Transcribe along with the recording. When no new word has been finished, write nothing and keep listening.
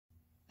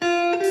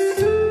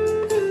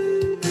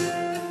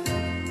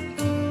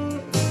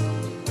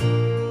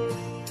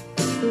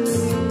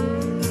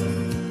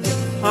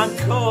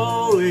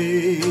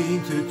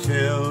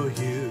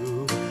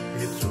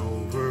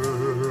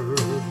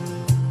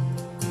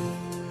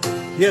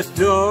Yes,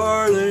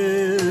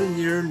 darling,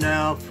 you're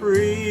now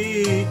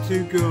free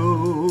to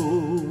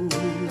go.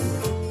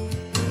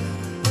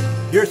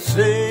 You're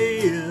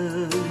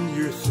saying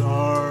you're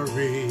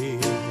sorry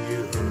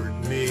you hurt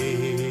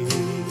me,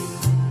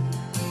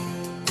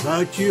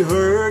 but you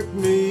hurt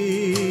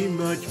me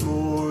much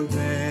more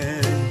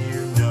than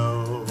you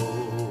know.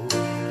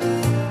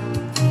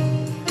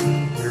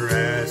 You're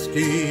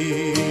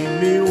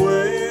asking me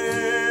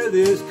where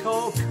this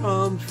call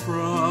comes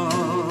from.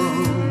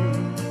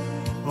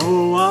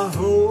 Oh, I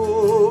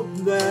hope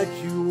that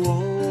you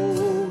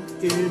won't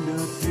end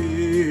up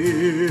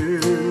here.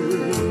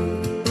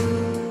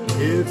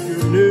 If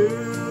your new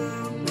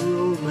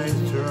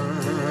romance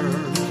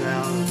turns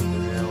out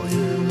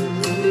failure,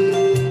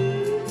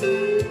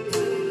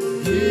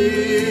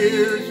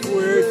 here's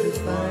where to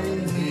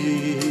find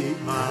me,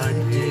 my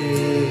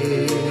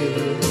dear.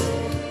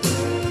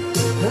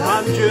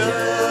 I'm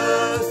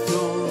just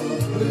on the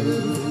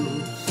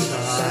blue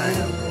side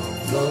of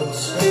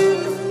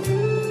Lonesome,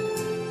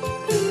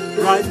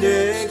 right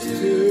next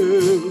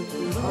to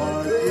the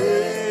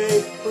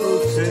Heartbreak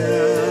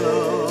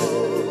Hotel,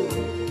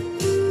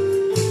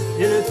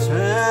 in a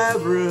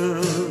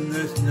tavern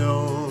that's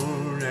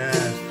known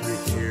as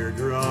Three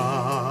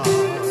Teardrops,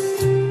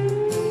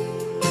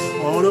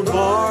 on a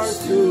bar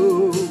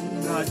stool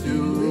not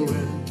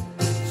doing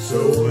so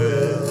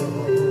well.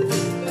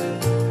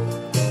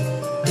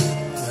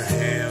 The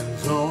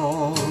hands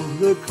on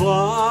the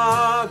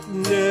clock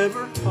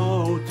never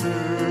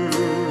alter,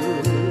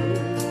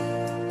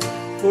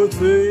 for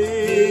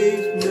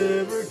things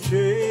never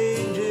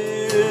change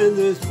in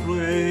this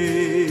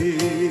place.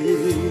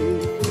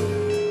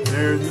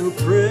 There's no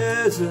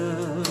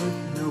present,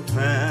 no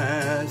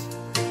past,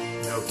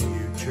 no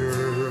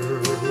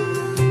future.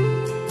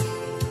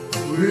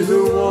 We're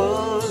the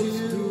ones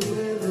who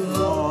get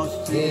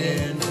lost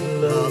in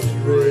love's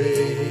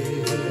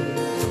race.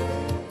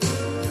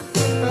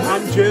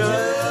 I'm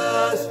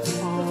just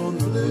on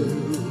the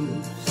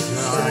blue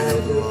side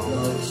of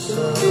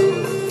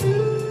Lonesome,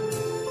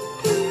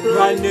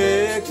 right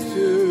next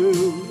to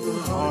the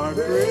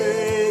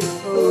Heartbreak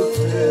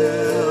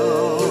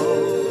Hotel,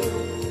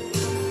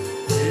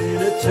 in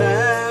a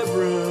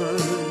tavern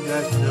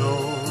that's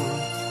known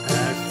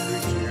as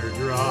Three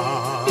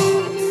Teardrops,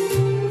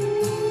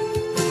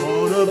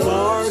 on a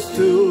bar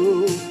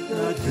stool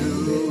not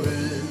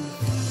doing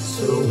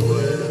so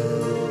well.